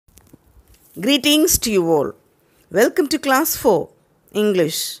Greetings to you all. Welcome to Class 4,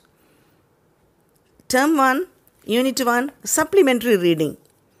 English. Term 1, Unit 1, Supplementary Reading.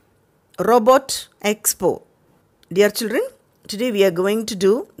 Robot Expo. Dear children, today we are going to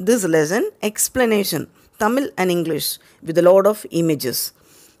do this lesson, Explanation, Tamil and English, with a lot of images.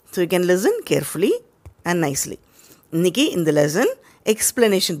 So you can listen carefully and nicely. இன்னைக்கு இந்த lesson,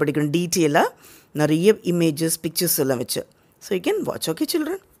 explanation படிக்கணும் டீட்டெயிலாக நிறைய images, pictures எல்லாம் வச்சு. So you can watch, okay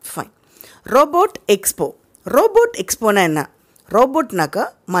children? Fine. Robot Expo. Robot Expoனா என்ன? Robotனாக்கா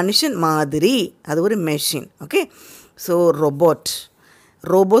மனுஷன் மாதிரி, அது ஒரு machine. Okay, so robot.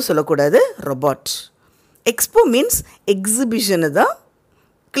 Robot சொல்லக்கூடாது, ரோபோட். எக்ஸ்போ மீன்ஸ் எக்ஸிபிஷனு தான்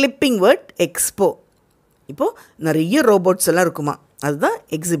கிளிப்பிங் வேர்ட் எக்ஸ்போ. இப்போது நிறைய ரோபோட்ஸ் எல்லாம் இருக்குமா, அதுதான்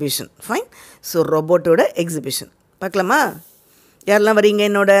எக்ஸிபிஷன். ஃபைன். ஸோ ரோபோட்டோட எக்ஸிபிஷன் பார்க்கலாமா? யாரெல்லாம் வரீங்க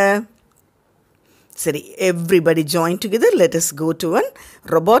என்னோட? சரி, everybody join together. Let us go to one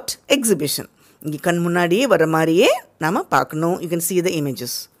robot exhibition. இங்கே கண் முன்னாடியே வர மாதிரியே நாம் பார்க்கணும். You can see the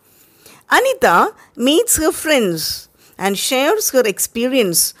images. Anita meets her friends and shares her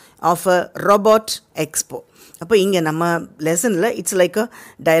experience of a robot expo. அப்போ இங்கே நம்ம லெசனில் it's like a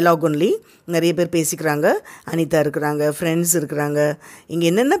dialogue only. நிறைய பேர் பேசிக்கிறாங்க, அனிதா இருக்கிறாங்க, ஃப்ரெண்ட்ஸ் இருக்கிறாங்க. இங்கே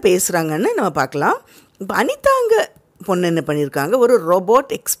என்னென்ன பேசுகிறாங்கன்னு நம்ம பார்க்கலாம். இப்போ அனிதா அங்கே பொண்ணு என்ன பண்ணியிருக்காங்க, ஒரு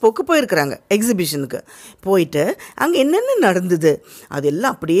ரோபோட் எக்ஸ்போக்கு போயிருக்கிறாங்க, எக்ஸிபிஷனுக்கு போயிட்டு அங்கே என்னென்ன நடந்தது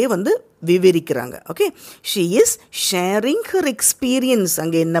அதெல்லாம் அப்படியே வந்து விவரிக்கிறாங்க. Okay, she is sharing her experience.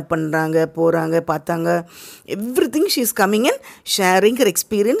 அங்கே என்ன பண்ணுறாங்க, போகிறாங்க, பார்த்தாங்க, every thing she is coming and sharing her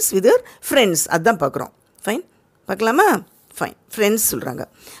experience with her friends. அதுதான் பார்க்குறோம். ஃபைன், பார்க்கலாமா? ஃபைன். ஃப்ரெண்ட்ஸ் சொல்கிறாங்க,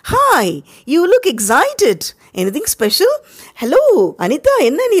 hi, you look excited, anything special? Hello Anitha,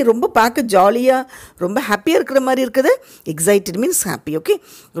 என்ன நீ ரொம்ப பார்க்க ஜாலியாக ரொம்ப ஹாப்பியாக இருக்கிற மாதிரி இருக்குது. Excited means happy. ஓகே,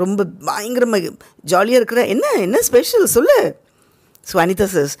 ரொம்ப பயங்கரமாக ஜாலியாக இருக்கிற, என்ன ஸ்பெஷல் சொல்லு. So Anitha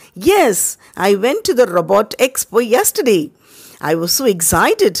says, yes, I went to the robot expo yesterday. I was so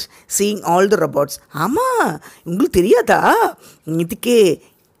excited seeing all the robots. ஆமாம், உங்களுக்கு தெரியாதா?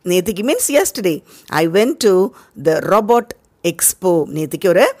 நேற்றுக்கு means yesterday. I went to the robot expo. நேற்றுக்கு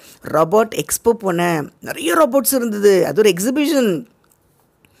ஒரு ரோபோட் எக்ஸ்போ போனேன். நிறைய ரோபோட்ஸ் இருந்தது, அது ஒரு exhibition.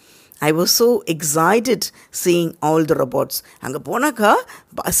 I was so excited seeing all the robots. அங்கே போனாக்கா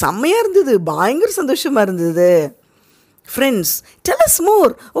செம்மையாக இருந்தது, பயங்கர சந்தோஷமாக இருந்தது. Friends, tell us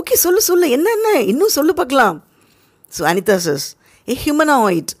more. Okay, சொல்லு என்னென்ன இன்னும் சொல்லு பார்க்கலாம். So Anitha says, a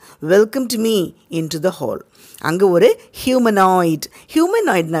humanoid welcomed me into the hall. அங்கே ஒரு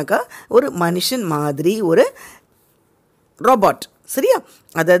ஹியூமனாய்ட்னாக்கா ஒரு மனுஷன் மாதிரி ஒரு ரோபோட். சரியா?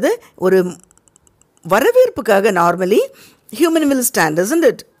 அதாவது ஒரு வரவேற்புக்காக normally human will stand, isn't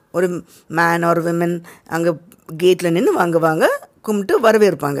it? ஒரு மேன் ஆர் விமன் அங்கே கேட்டில் நின்று வாங்க கும்பிட்டு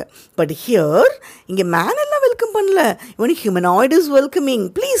வரவேற்பாங்க. பட் ஹியர் இங்கே மேன் எல்லாம் வெல்கம் பண்ணல, இவனு humanoid is welcoming.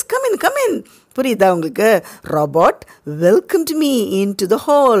 Please come in. புரியுதா உங்களுக்கு? Robot welcomed me in to the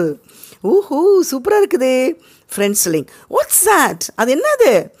hall. ஊஹூ, சூப்பராக இருக்குது. Friends சொல்லிங், what's that? அது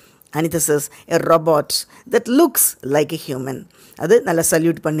என்னது? Anitha says, a robot that looks like a human. அது நல்லா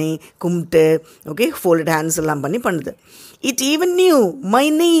சல்யூட் பண்ணி கும்பிட்டு, ஓகே, ஃபோல்டட் ஹேண்ட்ஸ் எல்லாம் பண்ணுது. It even new my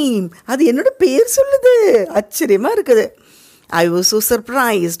name. அது என்னோட பேர் சொல்லுது. ஆச்சரியமாக இருக்குது. I was so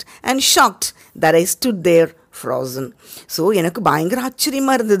surprised and shocked that I stood there frozen. So எனக்கு பயங்கர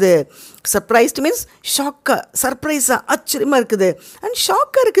ஆச்சரியமாக இருந்தது. சர்ப்ரைஸ்டு மீன்ஸ் ஷாக்காக, சர்ப்ரைஸாக, ஆச்சரியமாக இருக்குது அண்ட்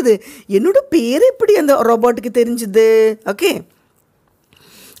ஷாக்காக இருக்குது. என்னோட பேர் எப்படி அந்த ரோபோட்டுக்கு தெரிஞ்சுது? Okay,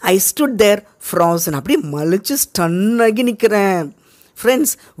 I stood there frozen. அப்படியே மலைச்சு ஸ்டன்னாகி நிற்கிறேன்.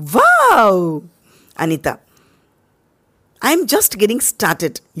 Friends, wow. Anitha, I am just getting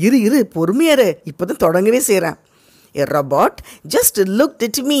started. இரு பொறுமையாரு, இப்போ தான் தொடங்கவே செய்கிறேன். A robot just looked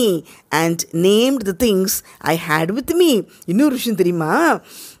at me and named the things I had with me. இன்னொரு விஷயம் தெரியுமா?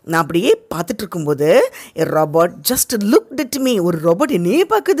 நான் அப்படியே பார்த்துட்டு இருக்கும்போது a robot just looked at me. ஒரு ரோபோட் என்னையே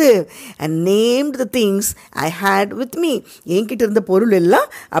பார்க்குது. and named the things I had with me. என்கிட்ட இருந்த பொருள் எல்லாம்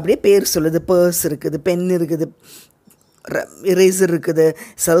அப்படியே பேர் சொல்லுது. பர்ஸ் இருக்குது, பென் இருக்குது, எரேசர் இருக்குது,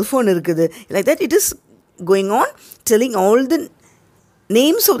 செல்ஃபோன் இருக்குது. like that it is going on telling all the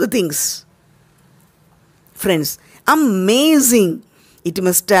names of the things. Friends, amazing. It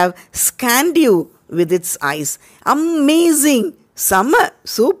must have scanned you with its eyes. Amazing. செம்ம,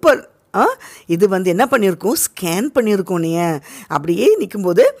 சூப்பர். இது வந்து என்ன பண்ணியிருக்கோம், ஸ்கேன் பண்ணியிருக்கோம். நீ அப்படியே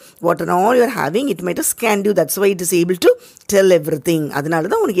நிற்கும்போது what and all you are having it might scan you. That's why it is able to tell every thing.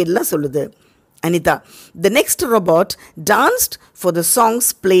 அதனால தான் உனக்கு எல்லாம் சொல்லுது. Anita, the next robot danced for the songs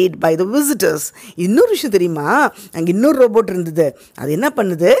played by the visitors. இன்னொரு விஷயம் தெரியுமா? அங்கே இன்னொரு ரோபோட் இருந்தது. அது என்ன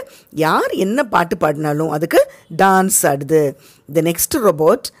பண்ணுது, யார் என்ன பாட்டு பாடினாலும் அதுக்கு டான்ஸ் ஆடுது. The next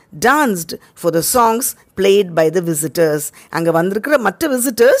robot danced for the songs played by the visitors. அங்கே வந்திருக்கிற மற்ற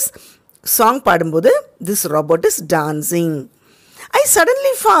விசிட்டர்ஸ் song பாடும்போது this robot is dancing. I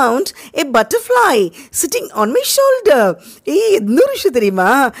suddenly found a butterfly sitting on my shoulder. இன்னொரு விஷயம் தெரியுமா,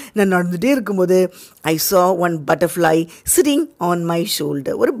 நான் நடந்துகிட்டே இருக்கும்போது I saw one butterfly sitting on my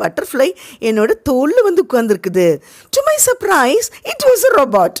shoulder. ஒரு பட்டர்ஃப்ளை என்னோட தோளில் வந்து உட்கார்ந்துருக்குது. To my surprise, it was a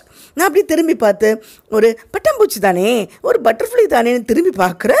robot. நான் அப்படி திரும்பி பார்த்து, ஒரு பட்டாம்பூச்சி தானே, ஒரு பட்டர்ஃப்ளை தானேன்னு திரும்பி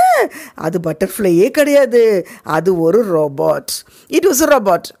பார்க்குறேன். அது பட்டர்ஃப்ளையே கிடையாது, அது ஒரு robot. It was a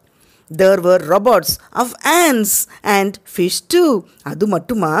robot. There were robots of ants and fish too. அது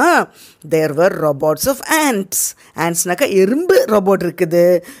மட்டுமா, there were robots of ants. Antsனாக்கா எறும்பு ரோபோட் இருக்குது,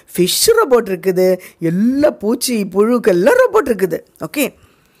 ஃபிஷ் ரோபோட் இருக்குது, எல்லா பூச்சி புழுக்கெல்லாம் ரோபோட் இருக்குது. Okay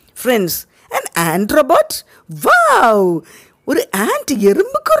friends, an ant robot? Wow, ஒரு ant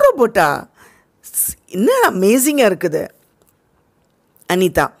எறும்புக்கு ரோபோட்டா? என்ன அமேசிங்காக இருக்குது.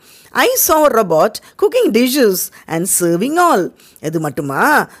 Anita, I saw a robot cooking dishes and serving all. இது மட்டுமா,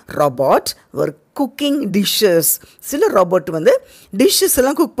 robot were cooking dishes. சில robot வந்து dishes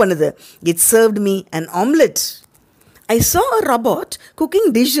எல்லாம் cook பண்ணுது. It served me an omelette. I saw a robot cooking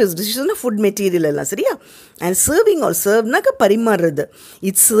dishes. Dishes na food material எல்லாம் சரியா. And serving all, serveனாக்க பரிமாறுறது.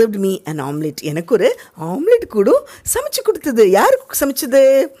 It served me an omelette. எனக்கு ஒரு ஆம்லெட் கூட சமைச்சு கொடுத்தது. யார் சமைச்சது?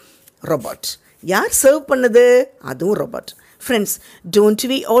 robot. யார் சர்வ் பண்ணது? அதுவும் robot. Friends, don't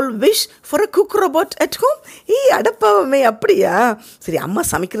we all wish for a cook robot at home? அடப்பாவமே, அப்படியா? சரி, அம்மா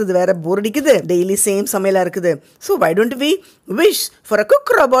சமைக்கிறது வேற போர் அடிக்குது, டெய்லி சேம் சமையலாக இருக்குது. So why don't we wish for a cook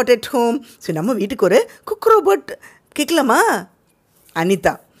robot at home? So நம்ம வீட்டுக்கு ஒரு குக் ரோபோட் கேட்கலாமா?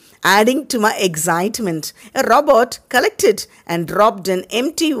 Anita, adding to my excitement, a robot collected and dropped an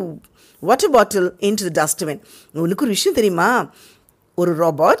empty water bottle into the dustbin. உனக்கு ஒரு விஷயம் தெரியுமா? ஒரு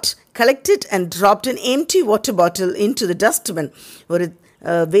robot collected and dropped an empty water bottle into the dustbin. ஒரு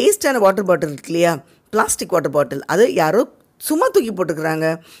வேஸ்டான வாட்டர் பாட்டில் இருக்கு இல்லையா, plastic water bottle, அது யாரோ சும்மா தூக்கி போட்டுக்கிறாங்க.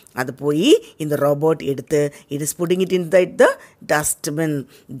 அது போய் இந்த ரோபோட் எடுத்து it is putting it inside the dustbin.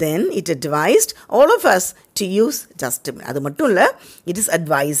 Then it advised all of us to use dustbin. அது மட்டும் இல்லை, it is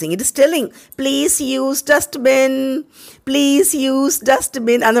advising, it is telling, please use dustbin, please use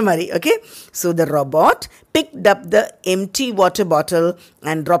dustbin, அந்த மாதிரி. Okay, so the robot picked up the empty water bottle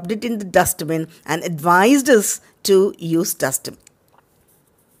and dropped it in the dustbin and advised us to use dustbin.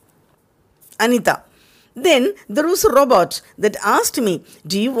 Anita, then there was a robot that asked me,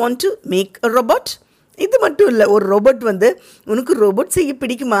 do you want to make a robot? இது மட்டும் இல்லை, ஒரு robot வந்து உனக்கு robot செய்ய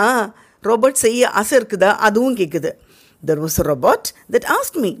பிடிக்குமா, robot செய்ய ஆசை இருக்குதா, அதுவும் கேட்குது. There was a robot that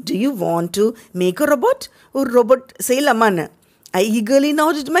asked me, do you want to make a robot? ஒரு robot செய்யலாமான்னு. I eagerly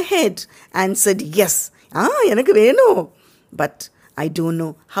nodded my head and said yes. எனக்கு வேணும், but I don't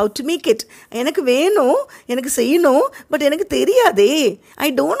know how to make it. எனக்கு வேணும், எனக்கு செய்யணும், but எனக்கு தெரியாதே.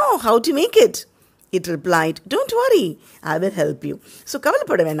 I don't know how to make it. It replied, don't worry, I will help you. So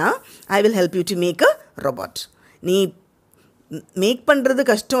கவலைப்பட வேணாம், I will help you to make a robot. நீ make பண்ணுறது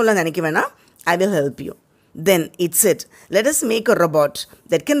கஷ்டம் இல்லை நினைக்க வேணாம், I will help you. Then it said, let us make a robot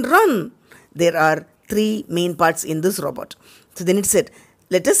that can run. There are 3 main parts in this robot. So then it said,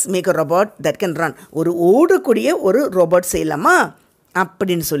 let us make a robot that can run. ஒரு ஓடக்கூடிய ஒரு robot செய்யலாமா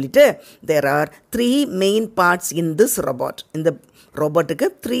அப்படின்னு சொல்லிட்டு, there are 3 main parts in this robot. இந்த ரோபோட்டுக்கு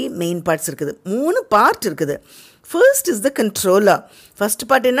 3 main parts இருக்குது, 3 part இருக்குது. First is the controller. First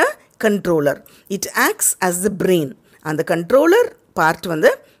part என்ன? Controller. It acts as the brain. அந்த கண்ட்ரோலர் பார்ட்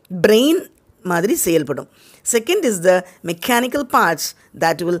வந்து பிரெயின் மாதிரி செயல்படும். Second is the mechanical parts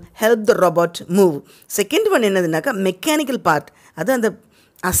that will help the robot move. Second one என்னதுனாக்கா mechanical part, அது அந்த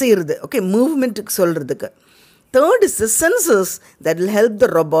அசைகிறது, okay, மூவ்மெண்ட்டுக்கு சொல்கிறதுக்கு. Third is the sensors that will help the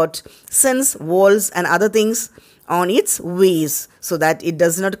robot sense walls and other things on its ways so that it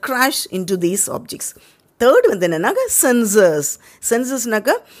does not crash into these objects. Third வந்து என்னன்னாக்கா sensors.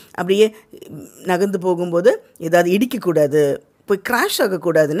 சென்சர்ஸ்னாக்கா அப்படியே நகர்ந்து போகும்போது ஏதாவது இடிக்கக்கூடாது, போய் crash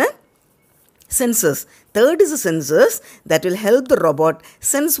ஆகக்கூடாதுன்னு sensors. Third is the sensors that will help the robot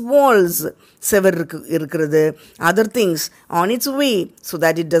sense walls, செவர் இருக்கிறது, other things on its way so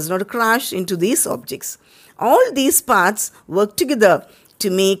that it does not crash into these objects. All these parts work together to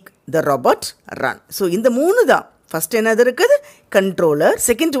make the robot run. So இந்த 3 தான். First என்னது இருக்குது? Controller.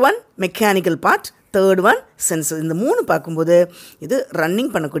 Second one mechanical part. Third one sensor. இந்த 3 பார்க்கும்போது இது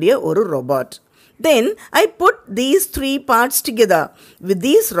running பண்ணக்கூடிய ஒரு robot. Then I put these 3 parts together with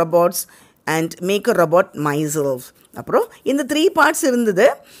these robots and make a robot myself. அப்புறம் இந்த 3 parts இருந்தது.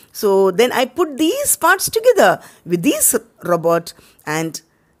 So then I put these parts together with these robot and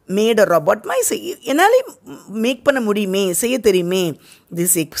made a robot என்னாலே make பண்ண முடியுமே, செய்ய தெரியுமே.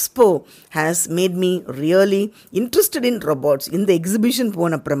 This expo has made me really interested in robots. இந்த exhibition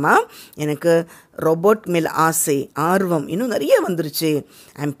போன அப்புறமா எனக்கு ரோபோட் மேல் ஆசை, ஆர்வம் இன்னும் நிறைய வந்துருச்சு.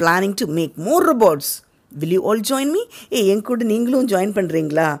 I am planning to make more robots. will you all join me? என் கூட நீங்களும் ஜாயின்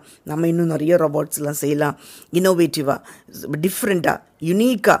பண்ணுறீங்களா? நம்ம இன்னும் நிறைய robotsலாம் செய்யலாம். இன்னோவேட்டிவாக, டிஃப்ரெண்ட்டாக,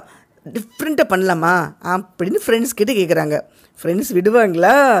 யுனீக்காக, டிஃப்ரெண்ட்டாக பண்ணலாமா அப்படின்னு ஃப்ரெண்ட்ஸ் கிட்ட கேட்குறாங்க. ஃப்ரெண்ட்ஸ்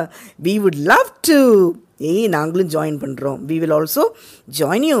விடுவாங்களா? we would love to. நாங்களும் ஜாயின் பண்ணுறோம். we will also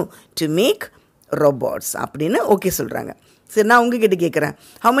join you to make robots அப்படின்னு ஓகே சொல்கிறாங்க. சரி, நான் உங்ககிட்ட கேட்குறேன்.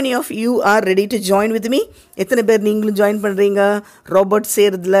 how many of you are ready to join with me? எத்தனை பேர் நீங்களும் ஜாயின் பண்ணுறீங்க ரோபோட்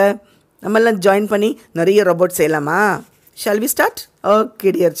செய்கிறதுல? நம்மெல்லாம் ஜாயின் பண்ணி நிறைய ரோபோட் செய்யலாமா? shall we start?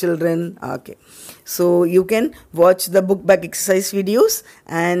 okay dear children. okay, so you can watch the book back exercise videos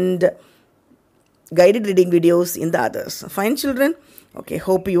and guided reading videos in the others. Fine children? okay,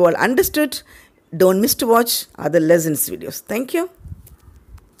 hope you all understood. Don't miss to watch other lessons videos. Thank you.